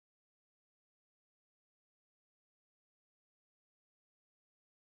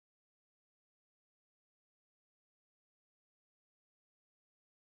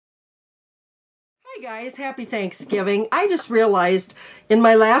Hi guys, happy Thanksgiving. I just realized in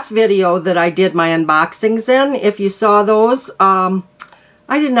my last video that I did my unboxings in, if you saw those, I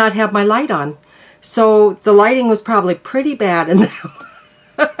did not have my light on. So the lighting was probably pretty bad in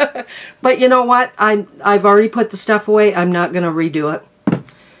them. But you know what? I've already put the stuff away. I'm not going to redo it.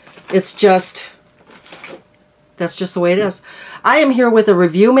 It's just, that's just the way it is. I am here with a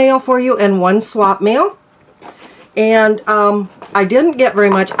review mail for you and one swap mail. And I didn't get very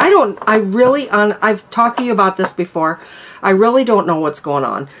much. I've talked to you about this before. I really don't know what's going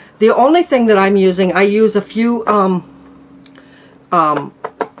on. The only thing that I'm using, I use a few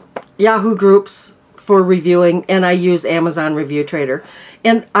Yahoo groups for reviewing, and I use Amazon Review Trader.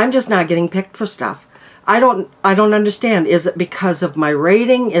 And I'm just not getting picked for stuff. I don't understand. Is it because of my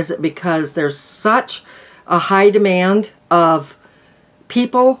rating? Is it because there's such a high demand of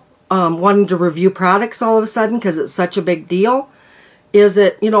people wanting to review products all of a sudden because it's such a big deal? Is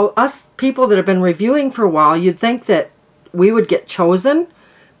it, you know, us people that have been reviewing for a while, you'd think that we would get chosen,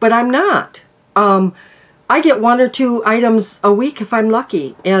 but I'm not. I get 1 or 2 items a week if I'm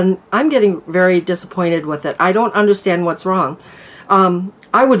lucky, and I'm getting very disappointed with it. I don't understand what's wrong.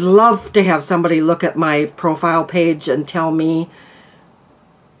 I would love to have somebody look at my profile page and tell me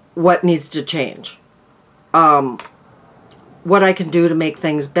what needs to change. What I can do to make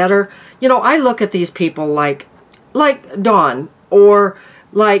things better. You know, I look at these people like Dawn, or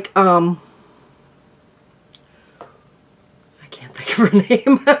like, I can't think of her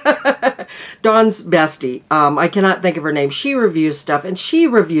name. Dawn's bestie. I cannot think of her name. She reviews stuff, and she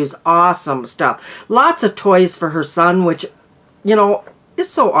reviews awesome stuff. Lots of toys for her son, which, you know, is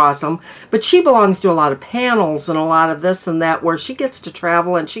so awesome. But she belongs to a lot of panels and a lot of this and that where she gets to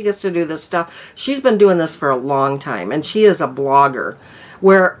travel and she gets to do this stuff. She's been doing this for a long time, and she is a blogger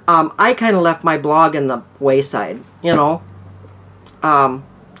where I kind of left my blog in the wayside, you know. I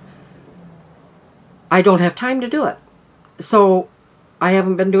don't have time to do it. So I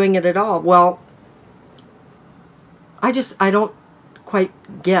haven't been doing it at all. Well, I don't quite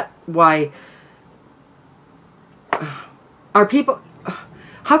get why are people...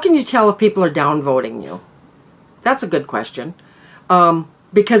 How can you tell if people are downvoting you? That's a good question.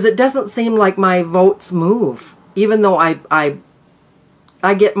 Because it doesn't seem like my votes move, even though I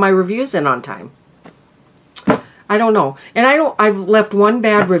get my reviews in on time. I don't know. And I've left one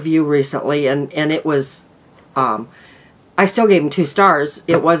bad review recently, and it was, I still gave him 2 stars.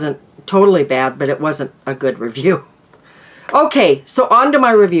 It wasn't totally bad, but it wasn't a good review. Okay, so on to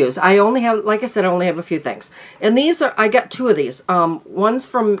my reviews. I only have, like I said, I only have a few things. And these are, I got 2 of these. One's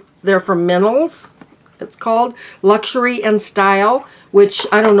they're from Minnels. It's called Luxury and Style, which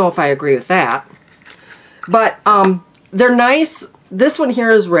I don't know if I agree with that. But they're nice. This one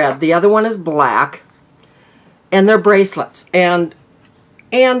here is red. The other one is black. And they're bracelets. And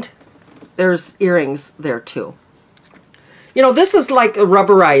there's earrings there too. You know, this is like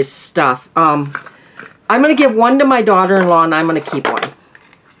rubberized stuff. I'm going to give one to my daughter-in-law, and I'm going to keep one.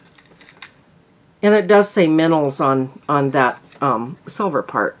 And it does say Minnels on that silver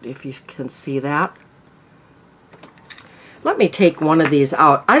part, if you can see that. Let me take one of these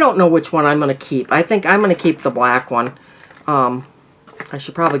out. I don't know which one I'm going to keep. I think I'm going to keep the black one. I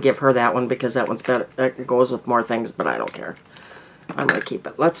should probably give her that one because that one's better. It goes with more things, but I don't care. I'm going to keep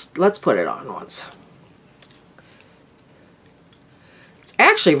it. Let's put it on once.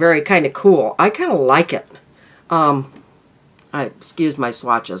 Actually very kind of cool. I kind of like it. I excuse my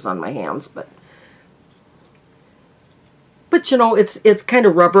swatches on my hands, but you know, it's kind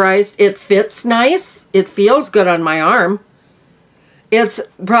of rubberized. It fits nice. It feels good on my arm. It's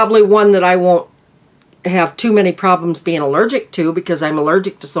probably one that I won't have too many problems being allergic to because I'm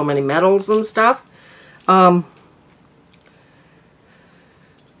allergic to so many metals and stuff.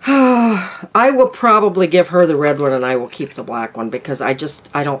 I will probably give her the red one, and I will keep the black one because I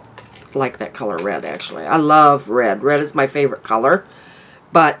don't like that color red, actually. I love red. Red is my favorite color,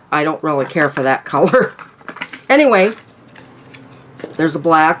 but I don't really care for that color. Anyway, there's a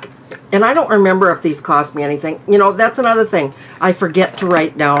black, and I don't remember if these cost me anything. You know, that's another thing. I forget to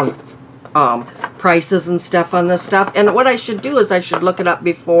write down prices and stuff on this stuff, and what I should do is I should look it up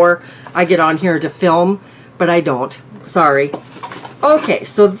before I get on here to film, but I don't. Sorry. Okay,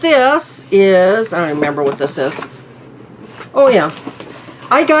 so this is, I don't remember what this is. Oh yeah,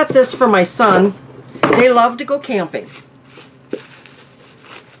 I got this for my son. They love to go camping.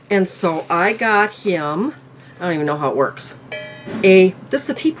 And so I got him, I don't even know how it works, this is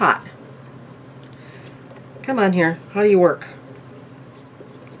a teapot. Come on here, how do you work?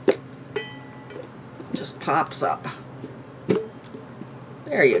 Just pops up.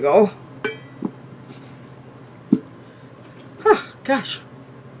 There you go. Gosh.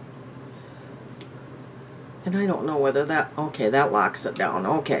 And I don't know whether that, okay, that locks it down.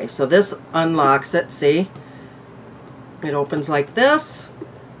 Okay, so this unlocks it, see? It opens like this.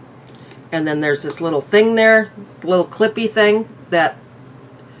 And then there's this little thing there, little clippy thing that,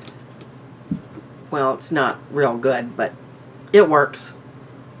 well, it's not real good, but it works.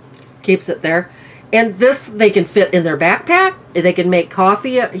 Keeps it there. And this, they can fit in their backpack. They can make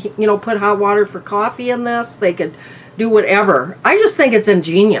coffee, you know, put hot water for coffee in this. They could do whatever. I just think it's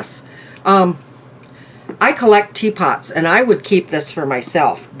ingenious. I collect teapots, and I would keep this for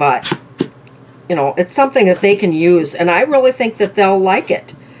myself, but, you know, it's something that they can use, and I really think that they'll like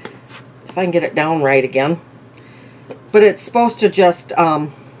it. If I can get it down right again. But it's supposed to just,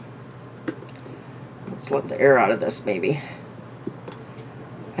 let's let the air out of this, maybe.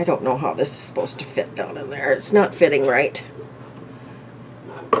 I don't know how this is supposed to fit down in there. It's not fitting right.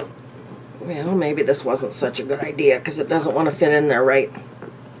 Well, maybe this wasn't such a good idea because it doesn't want to fit in there right.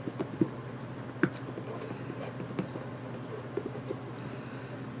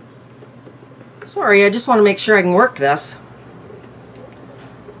 Sorry, I just want to make sure I can work this.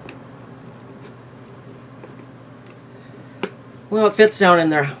 Well, it fits down in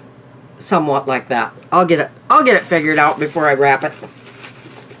there somewhat like that. I'll get it figured out before I wrap it.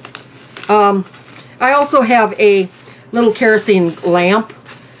 I also have a little kerosene lamp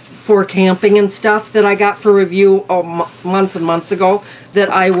for camping and stuff that I got for review months and months ago that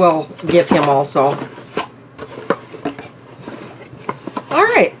I will give him also.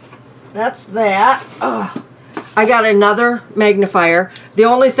 Alright, that's that. I got another magnifier. The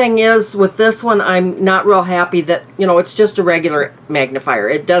only thing is with this one, I'm not real happy that, you know, it's just a regular magnifier.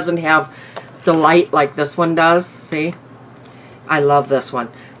 It doesn't have the light like this one does. See? I love this one.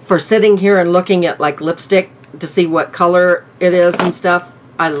 For sitting here and looking at like lipstick to see what color it is and stuff,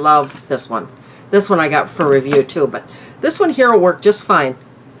 I love this one. This one I got for review too, but this one here will work just fine.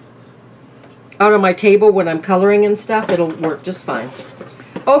 Out on my table when I'm coloring and stuff, it'll work just fine.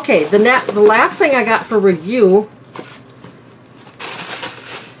 Okay, the last thing I got for review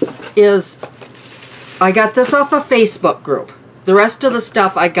is I got this off a Facebook group. The rest of the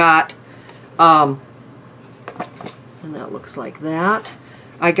stuff I got, and that looks like that.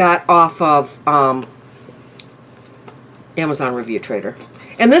 I got off of Amazon Review Trader.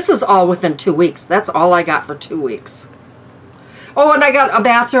 And this is all within 2 weeks. That's all I got for 2 weeks. Oh, and I got a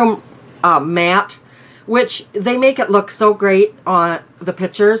bathroom mat, which they make it look so great on the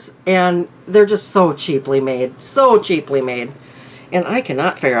pictures, and they're just so cheaply made. So cheaply made. And I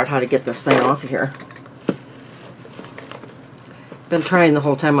cannot figure out how to get this thing off of here. Been trying the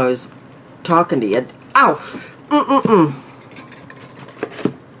whole time I was talking to you. Ow!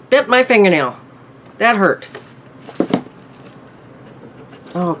 Bit my fingernail. That hurt.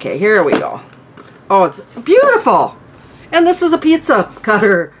 Okay, here we go. Oh, it's beautiful! And this is a pizza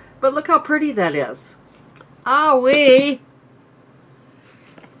cutter. But look how pretty that is. Owie!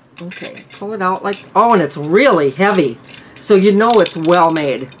 Okay, pull it out like... Oh, and it's really heavy. So you know it's well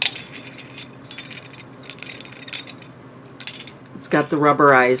made. It's got the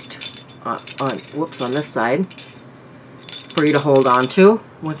rubberized on this side for you to hold on to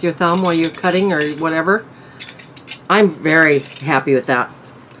with your thumb while you're cutting or whatever. I'm very happy with that.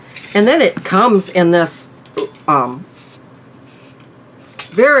 And then it comes in this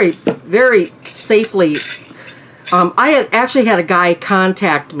very, very safely. I had actually had a guy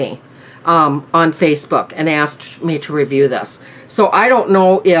contact me on Facebook and asked me to review this. So I don't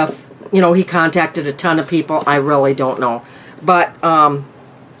know if, you know, he contacted a ton of people. I really don't know. But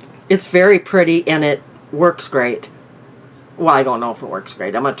it's very pretty and it works great. Well, I don't know if it works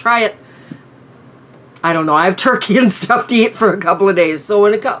great. I'm going to try it. I don't know. I have turkey and stuff to eat for a couple of days. So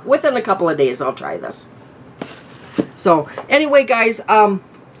within a couple of days, I'll try this. So anyway, guys, I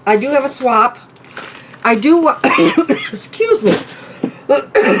do have a swap. I do, excuse me.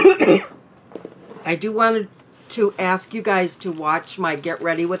 I do want to ask you guys to watch my Get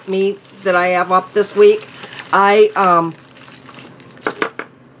Ready With Me that I have up this week. I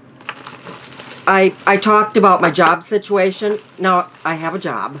talked about my job situation. Now, I have a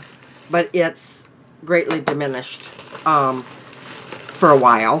job, but it's greatly diminished for a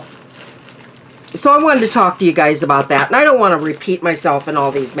while. So I wanted to talk to you guys about that. And I don't want to repeat myself in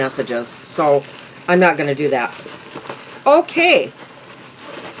all these messages. So I'm not going to do that. Okay.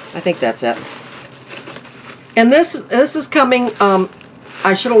 I think that's it. And this is coming,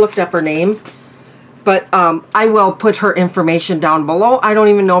 I should have looked up her name. But I will put her information down below. I don't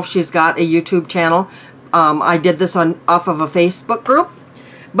even know if she's got a YouTube channel. I did this off of a Facebook group.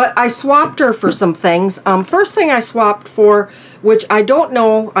 But I swapped her for some things. First thing I swapped for, which I don't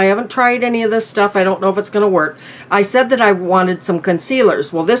know, I haven't tried any of this stuff. I don't know if it's going to work. I said that I wanted some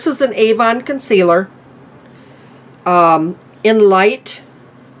concealers. Well, this is an Avon concealer. in light,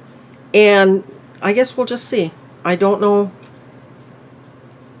 and I guess we'll just see. I don't know.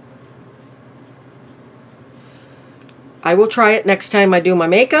 I will try it next time I do my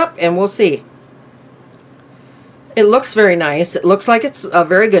makeup, and we'll see. It looks very nice. It looks like it's a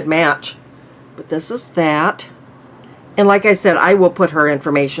very good match. But this is that. And like I said, I will put her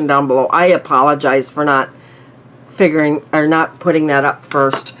information down below. I apologize for not figuring or not putting that up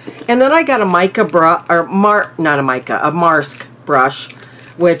first. And then I got a mica brush, or not a mica, a Marsk brush,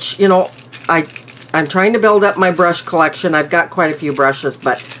 which, you know, I'm trying to build up my brush collection. I've got quite a few brushes,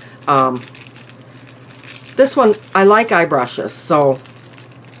 but this one, I like eye brushes, so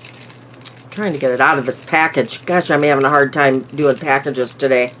I'm trying to get it out of this package. Gosh, I'm having a hard time doing packages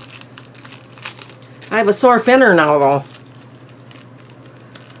today. I have a sore finger now, though.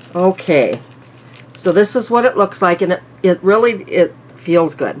 Okay, so this is what it looks like, and it really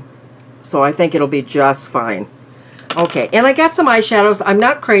feels good. So I think it'll be just fine. Okay, and I got some eyeshadows. I'm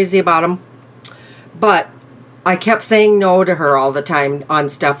not crazy about them, but I kept saying no to her all the time on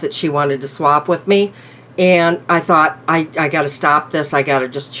stuff that she wanted to swap with me. And I thought, I got to stop this. I got to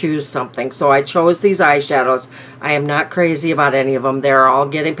just choose something. So I chose these eyeshadows. I am not crazy about any of them. They're all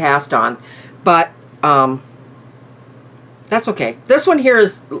getting passed on. But that's okay. This one here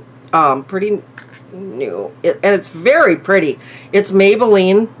is pretty new. And it's very pretty. It's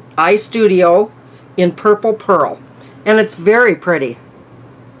Maybelline Eye Studio in Purple Pearl. And it's very pretty.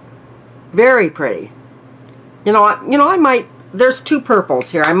 Very pretty. You know, I might, there's two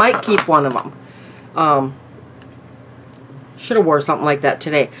purples here. I might keep one of them. Should have wore something like that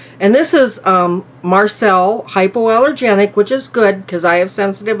today. And this is Marcel Hypoallergenic, which is good because I have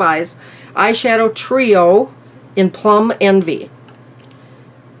sensitive eyes. Eyeshadow Trio in Plum Envy.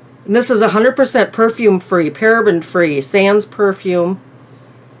 And this is 100% perfume-free, paraben-free, sans perfume,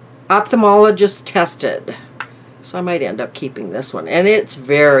 ophthalmologist tested. So I might end up keeping this one. And it's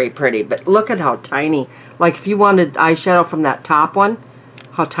very pretty, but look at how tiny. Like if you wanted eyeshadow from that top one,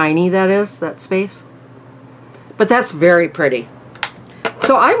 how tiny that is, that space. But that's very pretty.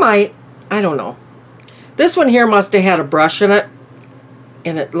 So I might, I don't know. This one here must have had a brush in it,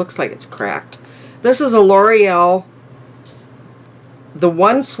 and it looks like it's cracked. This is a L'Oreal, the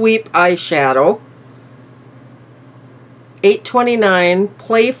One Sweep eyeshadow. $8.29,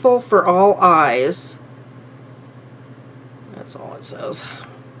 playful for all eyes. That's all it says.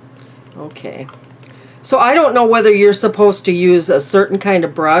 Okay. So I don't know whether you're supposed to use a certain kind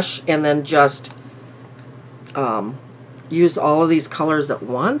of brush and then just use all of these colors at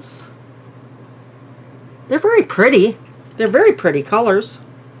once. They're very pretty. They're very pretty colors.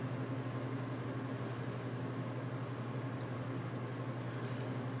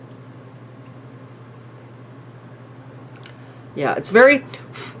 Yeah, it's very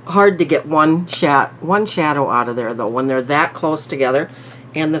hard to get one shadow out of there, though, when they're that close together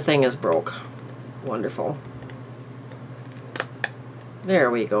and the thing is broke. Wonderful. There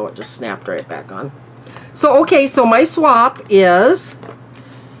we go. It just snapped right back on. So, okay, so my swap is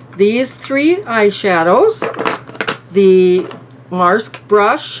these three eyeshadows, the Marsk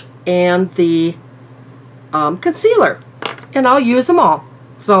brush, and the concealer. And I'll use them all.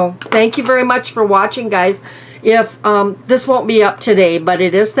 So, thank you very much for watching, guys. If this won't be up today, but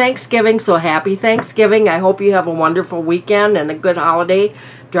it is Thanksgiving, so happy Thanksgiving. I hope you have a wonderful weekend and a good holiday.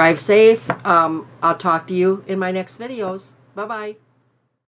 Drive safe. I'll talk to you in my next videos. Bye-bye.